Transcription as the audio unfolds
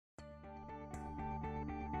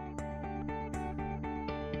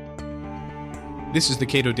This is the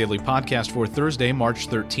Cato Daily Podcast for Thursday, March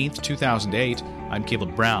 13th, 2008. I'm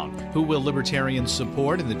Caleb Brown. Who will libertarians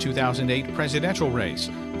support in the 2008 presidential race?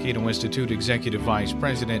 Cato Institute Executive Vice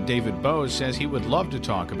President David Boaz says he would love to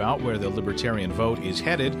talk about where the libertarian vote is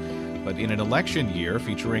headed, but in an election year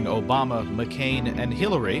featuring Obama, McCain, and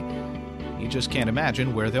Hillary, he just can't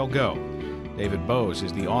imagine where they'll go. David Boaz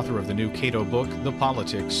is the author of the new Cato book, The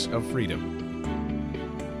Politics of Freedom.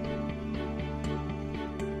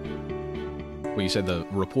 Well, you said the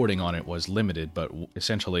reporting on it was limited, but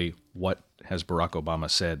essentially, what has Barack Obama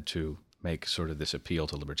said to make sort of this appeal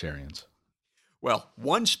to libertarians? Well,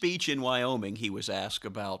 one speech in Wyoming, he was asked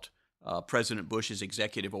about President Bush's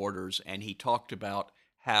executive orders, and he talked about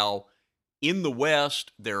how in the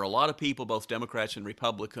West, there are a lot of people, both Democrats and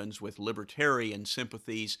Republicans, with libertarian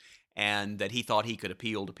sympathies, and that he thought he could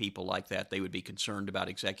appeal to people like that. They would be concerned about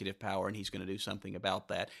executive power, and he's going to do something about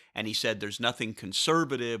that. And he said there's nothing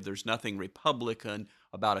conservative, there's nothing Republican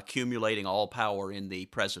about accumulating all power in the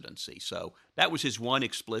presidency. So that was his one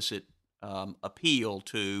explicit appeal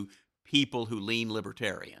to people who lean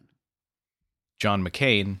libertarian. John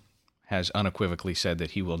McCain has unequivocally said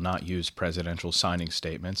that he will not use presidential signing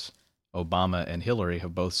statements. Obama and Hillary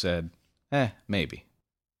have both said, maybe.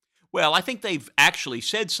 Well, I think they've actually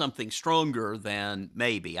said something stronger than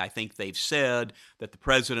maybe. I think they've said that the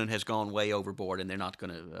president has gone way overboard and they're not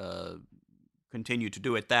going to continue to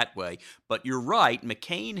do it that way. But you're right,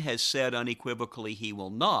 McCain has said unequivocally he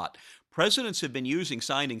will not. Presidents have been using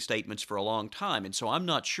signing statements for a long time, and so I'm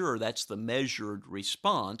not sure that's the measured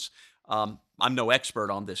response. I'm no expert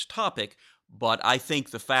on this topic, but I think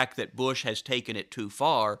the fact that Bush has taken it too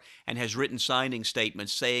far and has written signing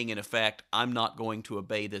statements saying, in effect, I'm not going to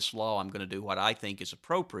obey this law, I'm going to do what I think is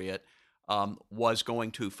appropriate, was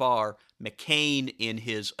going too far. McCain, in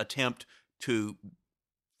his attempt to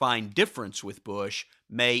find difference with Bush,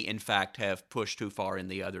 may, in fact, have pushed too far in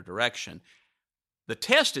the other direction. The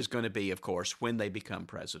test is going to be, of course, when they become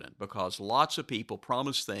president, because lots of people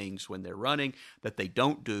promise things when they're running that they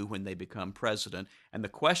don't do when they become president. And the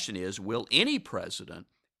question is, will any president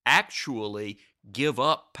actually give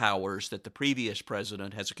up powers that the previous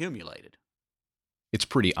president has accumulated? It's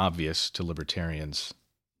pretty obvious to libertarians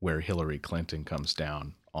where Hillary Clinton comes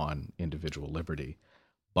down on individual liberty.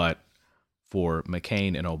 But for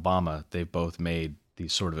McCain and Obama, they've both made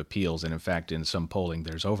these sort of appeals, and in fact, in some polling,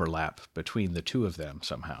 there's overlap between the two of them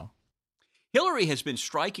somehow. Hillary has been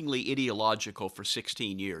strikingly ideological for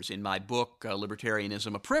 16 years. In my book,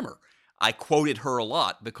 Libertarianism, a Primer, I quoted her a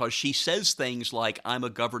lot because she says things like, I'm a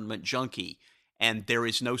government junkie, and there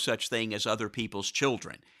is no such thing as other people's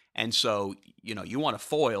children. And so, you want a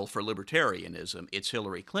foil for libertarianism, it's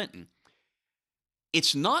Hillary Clinton.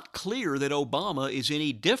 It's not clear that Obama is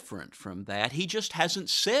any different from that. He just hasn't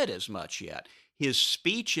said as much yet. His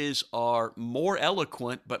speeches are more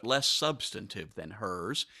eloquent but less substantive than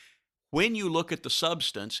hers. When you look at the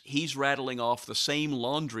substance, he's rattling off the same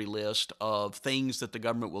laundry list of things that the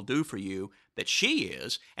government will do for you that she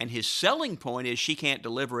is, and his selling point is she can't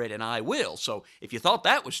deliver it and I will. So if you thought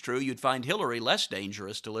that was true, you'd find Hillary less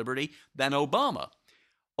dangerous to liberty than Obama.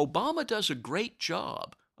 Obama does a great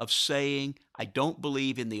job of saying, I don't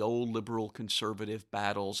believe in the old liberal conservative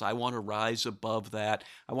battles. I want to rise above that.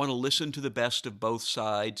 I want to listen to the best of both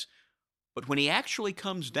sides. But when he actually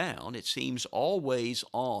comes down, it seems always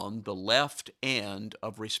on the left end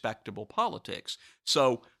of respectable politics.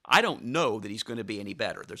 So I don't know that he's going to be any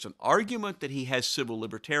better. There's an argument that he has civil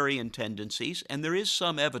libertarian tendencies, and there is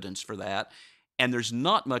some evidence for that. And there's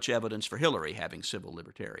not much evidence for Hillary having civil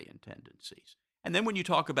libertarian tendencies. And then when you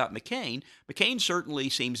talk about McCain, McCain certainly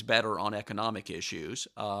seems better on economic issues,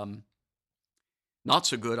 not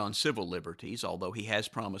so good on civil liberties, although he has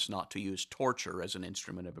promised not to use torture as an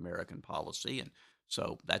instrument of American policy, and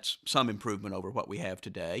so that's some improvement over what we have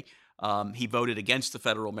today. He voted against the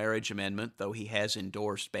federal marriage amendment, though he has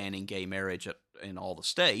endorsed banning gay marriage in all the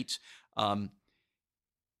states.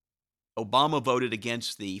 Obama voted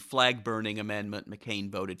against the flag-burning amendment.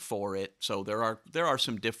 McCain voted for it. So there are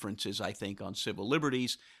some differences, I think, on civil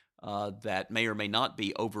liberties that may or may not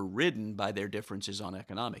be overridden by their differences on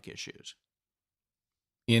economic issues.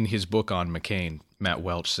 In his book on McCain, Matt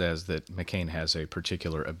Welch says that McCain has a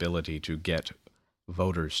particular ability to get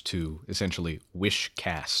voters to essentially wish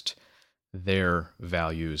cast their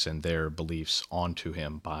values and their beliefs onto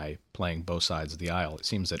him by playing both sides of the aisle. It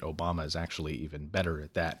seems that Obama is actually even better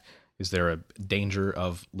at that. Is there a danger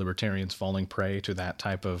of libertarians falling prey to that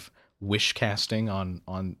type of wish casting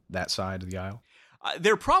on that side of the aisle?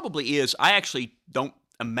 There probably is. I actually don't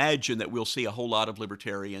imagine that we'll see a whole lot of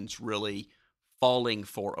libertarians really falling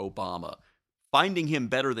for Obama. Finding him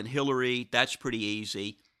better than Hillary, that's pretty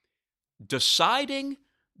easy. deciding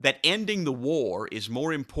that ending the war is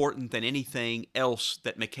more important than anything else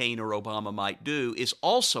that McCain or Obama might do is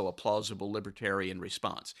also a plausible libertarian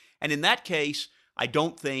response. And in that case, I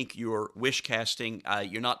don't think you're wish casting.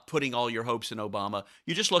 You're not putting all your hopes in Obama.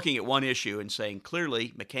 You're just looking at one issue and saying,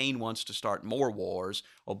 clearly, McCain wants to start more wars.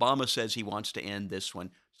 Obama says he wants to end this one.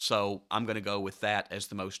 So I'm going to go with that as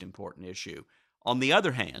the most important issue. On the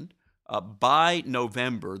other hand, by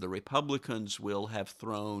November, the Republicans will have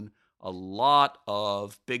thrown a lot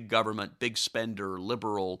of big government, big spender,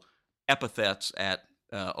 liberal epithets at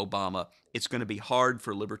Obama. It's going to be hard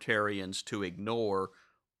for libertarians to ignore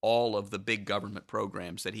all of the big government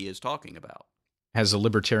programs that he is talking about. Has the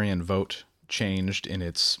libertarian vote changed in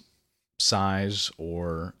its size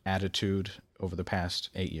or attitude over the past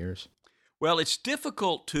 8 years? Well, it's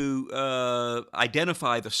difficult to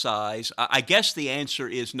identify the size. I guess the answer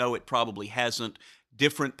is no, it probably hasn't.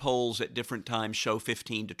 Different polls at different times show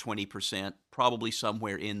 15 to 20%, probably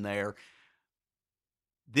somewhere in there.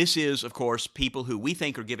 This is, of course, people who we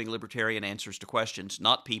think are giving libertarian answers to questions,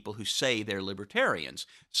 not people who say they're libertarians.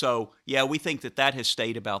 So, yeah, we think that that has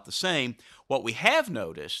stayed about the same. What we have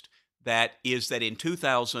noticed that is that in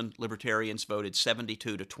 2000, libertarians voted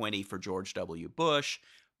 72 to 20 for George W. Bush.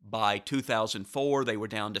 By 2004, they were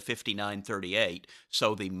down to 59-38.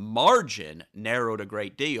 So the margin narrowed a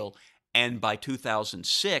great deal. And by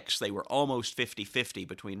 2006, they were almost 50-50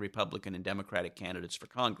 between Republican and Democratic candidates for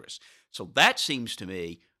Congress. So that seems to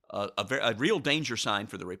me a real danger sign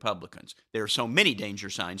for the Republicans. There are so many danger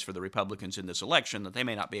signs for the Republicans in this election that they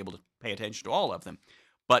may not be able to pay attention to all of them.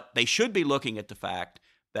 But they should be looking at the fact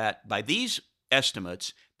that by these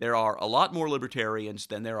estimates, there are a lot more libertarians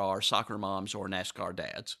than there are soccer moms or NASCAR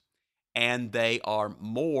dads, and they are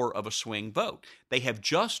more of a swing vote. They have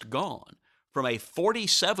just gone from a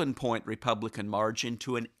 47-point Republican margin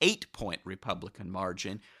to an 8-point Republican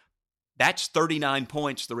margin. That's 39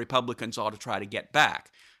 points the Republicans ought to try to get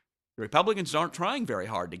back. The Republicans aren't trying very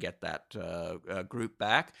hard to get that group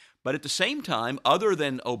back, but at the same time, other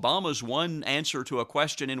than Obama's one answer to a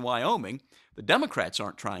question in Wyoming, the Democrats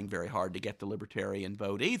aren't trying very hard to get the libertarian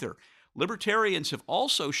vote either. Libertarians have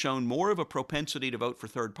also shown more of a propensity to vote for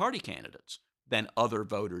third-party candidates than other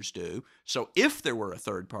voters do. So if there were a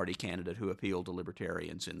third-party candidate who appealed to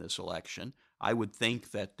libertarians in this election, I would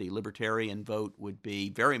think that the libertarian vote would be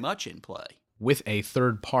very much in play. With a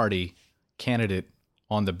third-party candidate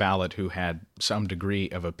on the ballot who had some degree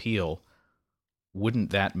of appeal,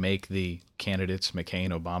 wouldn't that make the candidates, McCain,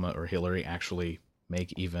 Obama, or Hillary, actually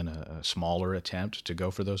make even a smaller attempt to go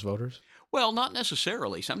for those voters? Well, not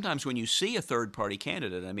necessarily. Sometimes when you see a third-party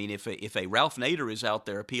candidate, I mean, if a Ralph Nader is out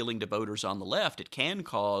there appealing to voters on the left, it can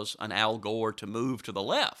cause an Al Gore to move to the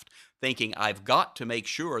left, thinking, I've got to make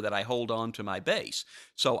sure that I hold on to my base.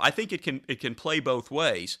 So I think it can play both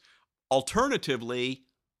ways. Alternatively,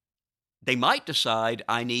 they might decide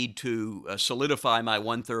I need to solidify my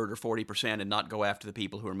 1/3 or 40% and not go after the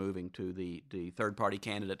people who are moving to the third-party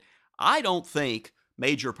candidate. I don't think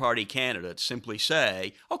major party candidates simply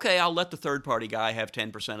say, okay, I'll let the third-party guy have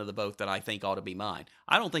 10% of the vote that I think ought to be mine.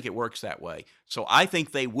 I don't think it works that way. So I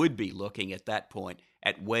think they would be looking at that point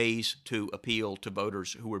at ways to appeal to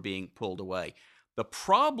voters who are being pulled away. The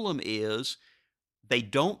problem is they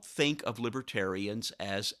don't think of libertarians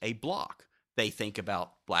as a bloc. They think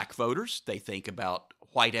about black voters. They think about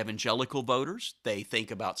white evangelical voters. They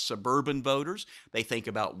think about suburban voters. They think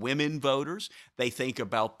about women voters. They think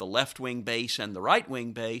about the left-wing base and the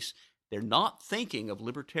right-wing base. They're not thinking of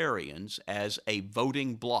libertarians as a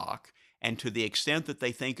voting bloc. And to the extent that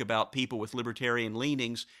they think about people with libertarian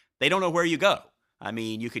leanings, they don't know where you go. I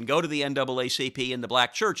mean, you can go to the NAACP and the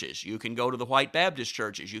black churches. You can go to the white Baptist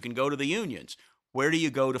churches. You can go to the unions. Where do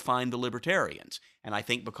you go to find the libertarians? And I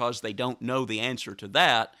think because they don't know the answer to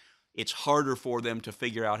that, it's harder for them to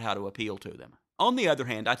figure out how to appeal to them. On the other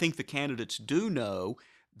hand, I think the candidates do know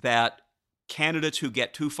that candidates who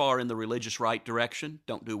get too far in the religious right direction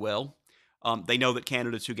don't do well. They know that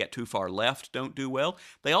candidates who get too far left don't do well.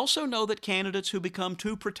 They also know that candidates who become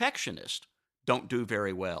too protectionist don't do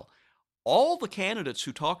very well. All the candidates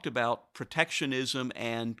who talked about protectionism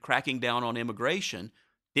and cracking down on immigration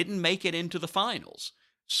didn't make it into the finals.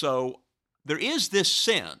 So there is this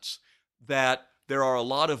sense that there are a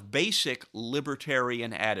lot of basic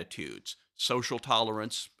libertarian attitudes, social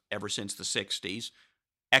tolerance ever since the 60s,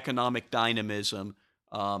 economic dynamism,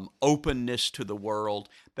 openness to the world,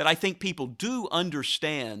 that I think people do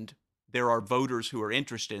understand there are voters who are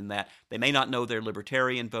interested in that. They may not know they're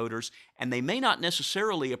libertarian voters, and they may not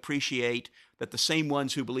necessarily appreciate that the same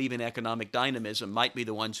ones who believe in economic dynamism might be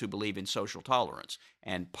the ones who believe in social tolerance.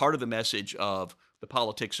 And part of the message of The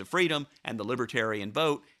Politics of Freedom and the Libertarian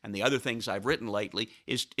Vote and the other things I've written lately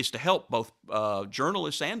is to help both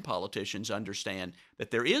journalists and politicians understand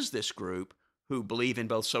that there is this group who believe in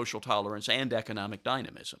both social tolerance and economic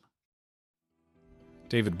dynamism.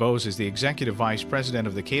 David Boaz is the Executive Vice President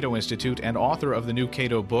of the Cato Institute and author of the new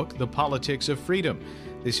Cato book, The Politics of Freedom.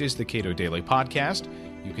 This is the Cato Daily Podcast.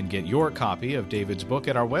 You can get your copy of David's book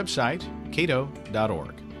at our website,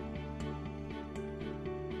 cato.org.